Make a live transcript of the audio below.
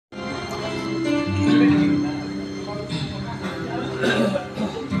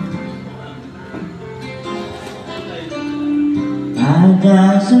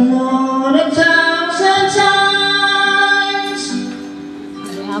there's a lot of times and times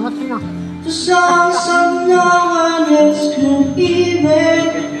the songs of no one else could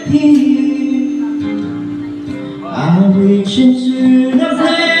even hear. I reach into the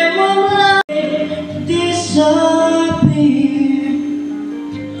flame of light, disappear.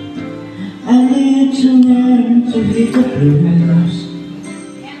 I need to learn to hit the blues.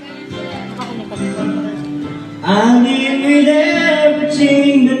 I live with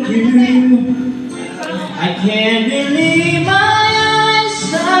everything but you. I can't believe my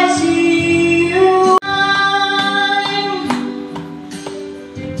eyes, I see you.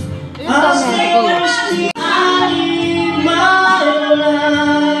 I'll stay thirsty. I live my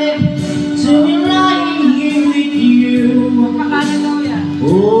life to be lying here with you.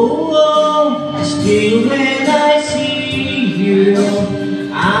 Oh, still when I see you,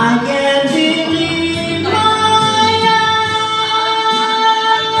 I can't believe my eyes.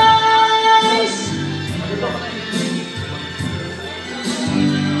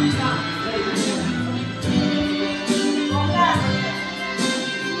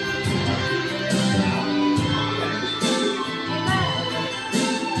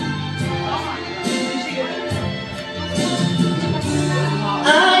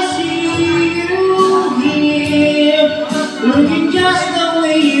 I see you here, looking just the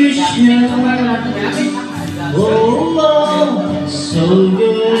way you should. Oh, so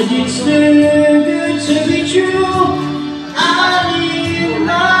good, it's too good to be true. I live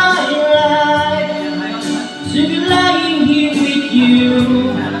my life to be lying here with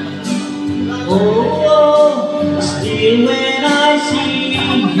you. Oh, still when I see you,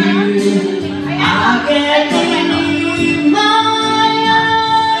 I can't believe my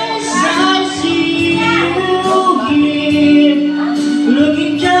eyes. I see you here,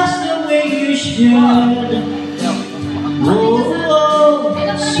 looking just the way you should.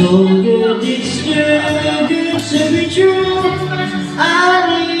 Oh, so good, it's too good to be true. I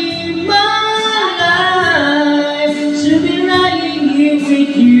live my life to be lying here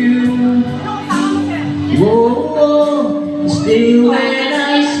with you. Oh, still when I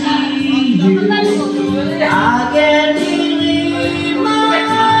see you, I can't believe my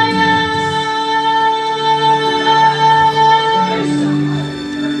eyes.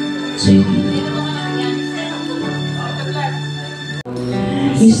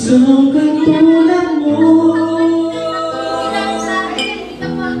 Isang katulad mo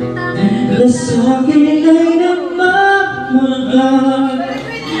na sa'kin ay nagmamahal.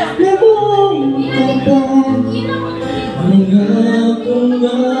 Labong kapag hanggang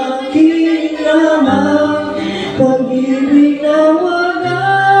aking naman, pag-ibig na wagas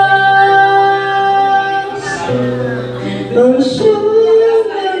ang siyang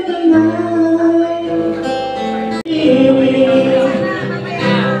nagdalay.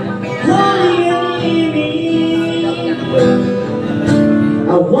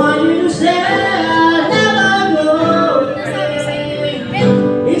 I want you to say I never go.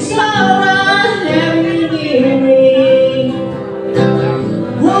 It's alright having you near me,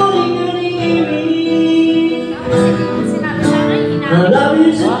 holding you near me. I love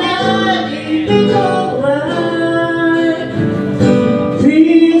you tonight.